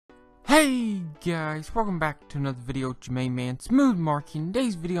Hey guys, welcome back to another video with your main man, Smooth Marky. In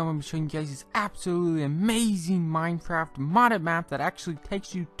today's video, I'm going to be showing you guys this absolutely amazing Minecraft modded map that actually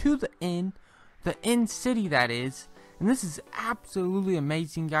takes you to the end city that is. And this is absolutely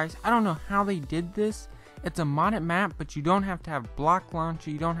amazing, guys. I don't know how they did this. It's a modded map, but you don't have to have block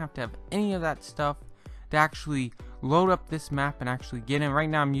launcher, you don't have to have any of that stuff to actually load up this map and actually get in. Right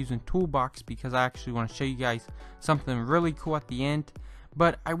now I'm using Toolbox because I actually want to show you guys something really cool at the end.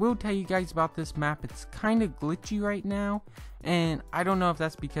 But I will tell you guys about this map. It's kind of glitchy right now, and I don't know if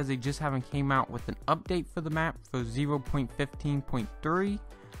that's because they just haven't came out with an update for the map for 0.15.3,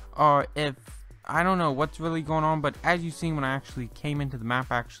 or if I don't know what's really going on. But as you've seen, when I actually came into the map,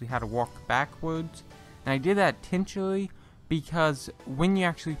 I actually had to walk backwards, and I did that intentionally because when you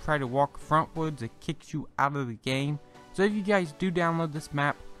actually try to walk frontwards, it kicks you out of the game. So if you guys do download this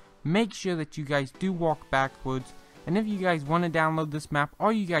map, make sure that you guys do walk backwards. And if you guys want to download this map,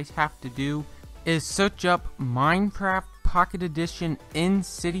 all you guys have to do is search up Minecraft Pocket Edition in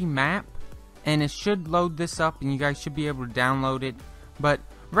City map, and it should load this up and you guys should be able to download it. But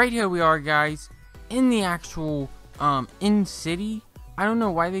right here we are, guys, in the actual in city. I don't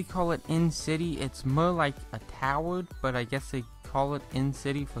know why they call it in city. It's more like a tower, but I guess they call it in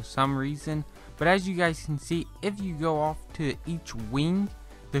city for some reason. But as you guys can see, if you go off to each wing,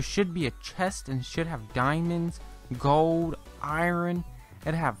 there should be a chest and it should have diamonds, gold, iron.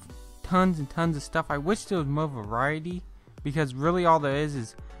 It have tons and tons of stuff. I wish there was more variety, because really all there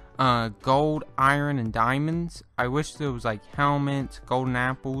is gold, iron, and diamonds. I wish there was like helmets, golden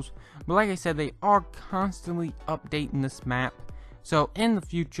apples, but like I said, they are constantly updating this map, so in the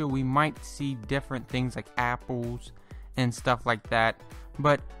future we might see different things like apples and stuff like that.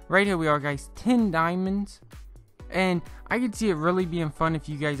 But right here we are, guys, 10 diamonds. And I could see it really being fun if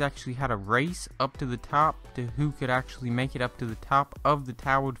you guys actually had a race up to the top to who could actually make it up to the top of the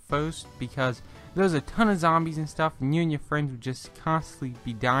tower first, because there's a ton of zombies and stuff, and you and your friends would just constantly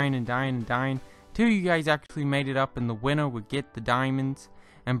be dying and dying and dying till you guys actually made it up, and the winner would get the diamonds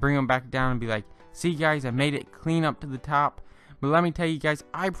and bring them back down and be like, see guys, I made it clean up to the top. But let me tell you guys,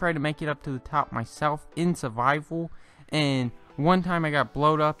 I tried to make it up to the top myself in survival, and one time I got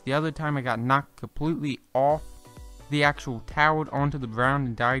blowed up, the other time I got knocked completely off the actual tower onto the ground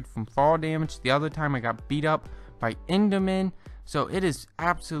and died from fall damage. The other time I got beat up by Endermen. So it is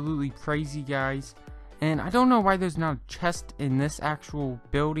absolutely crazy, guys. And I don't know why there's not a chest in this actual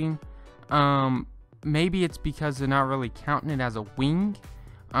building. Maybe it's because they're not really counting it as a wing.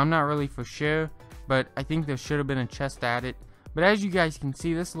 I'm not really for sure, but I think there should have been a chest added. But as you guys can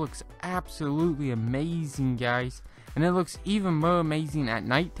see, this looks absolutely amazing, guys. And it looks even more amazing at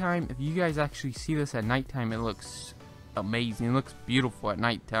nighttime. If you guys actually see this at nighttime, it looks amazing. It looks beautiful at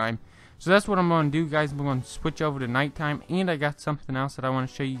nighttime. So that's what I'm going to do, guys. I'm going to switch over to nighttime, and I got something else that I want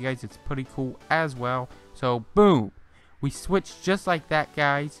to show you guys. It's pretty cool as well. So boom, we switched just like that,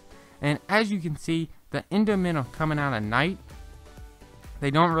 guys. And as you can see, the Endermen are coming out at night.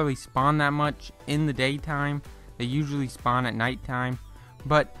 They don't really spawn that much in the daytime. They usually spawn at nighttime.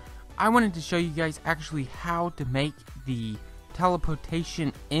 But I wanted to show you guys actually how to make the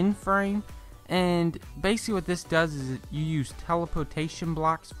teleportation in frame. And basically what this does is you use teleportation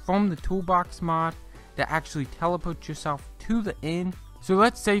blocks from the Toolbox mod to actually teleport yourself to the end. So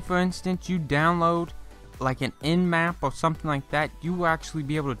let's say, for instance, you download like an end map or something like that. You will actually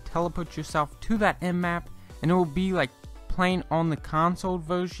be able to teleport yourself to that end map, and it will be like playing on the console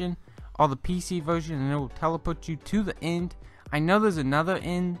version or the PC version, and it will teleport you to the end. I know there's another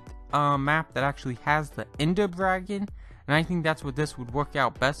end map that actually has the Ender Dragon, and I think that's what this would work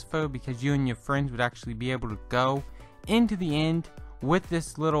out best for, because you and your friends would actually be able to go into the end with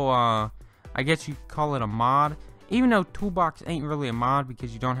this little I guess you could call it a mod, even though Toolbox ain't really a mod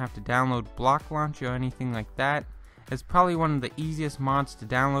because you don't have to download block launcher or anything like that. It's probably one of the easiest mods to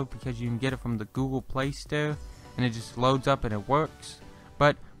download because you can get it from the Google Play Store, and it just loads up and it works.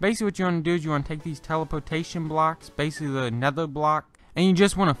 But basically what you want to do is you want to take these teleportation blocks, basically the nether block, and you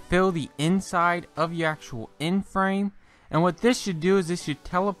just want to fill the inside of your actual end frame. And what this should do is this should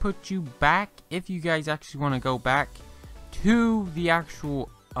teleport you back, if you guys actually want to go back to the actual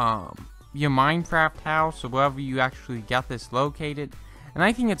your Minecraft house or wherever you actually got this located. And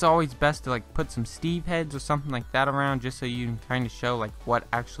I think it's always best to like put some Steve heads or something like that around, just so you can kind of show like what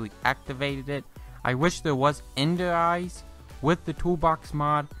actually activated it. I wish there was Ender eyes with the Toolbox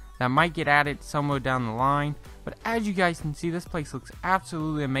mod. That might get added somewhere down the line. But as you guys can see, this place looks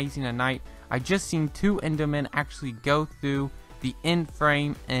absolutely amazing at night. I just seen 2 Endermen actually go through the end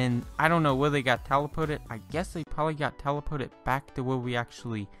frame, and I don't know where they got teleported. I guess they probably got teleported back to where we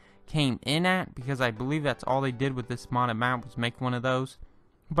actually came in at, because I believe that's all they did with this modded map was make one of those.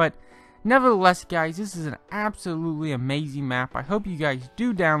 But Nevertheless, guys, this is an absolutely amazing map. I hope you guys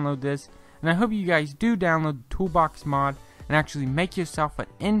do download this, and I hope you guys do download the Toolbox mod and actually make yourself an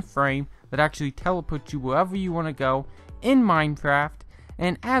in-frame that actually teleports you wherever you want to go in Minecraft.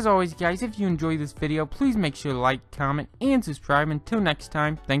 And as always, guys, if you enjoyed this video, please make sure to like, comment, and subscribe. Until next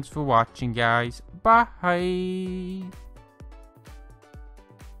time, thanks for watching, guys. Bye.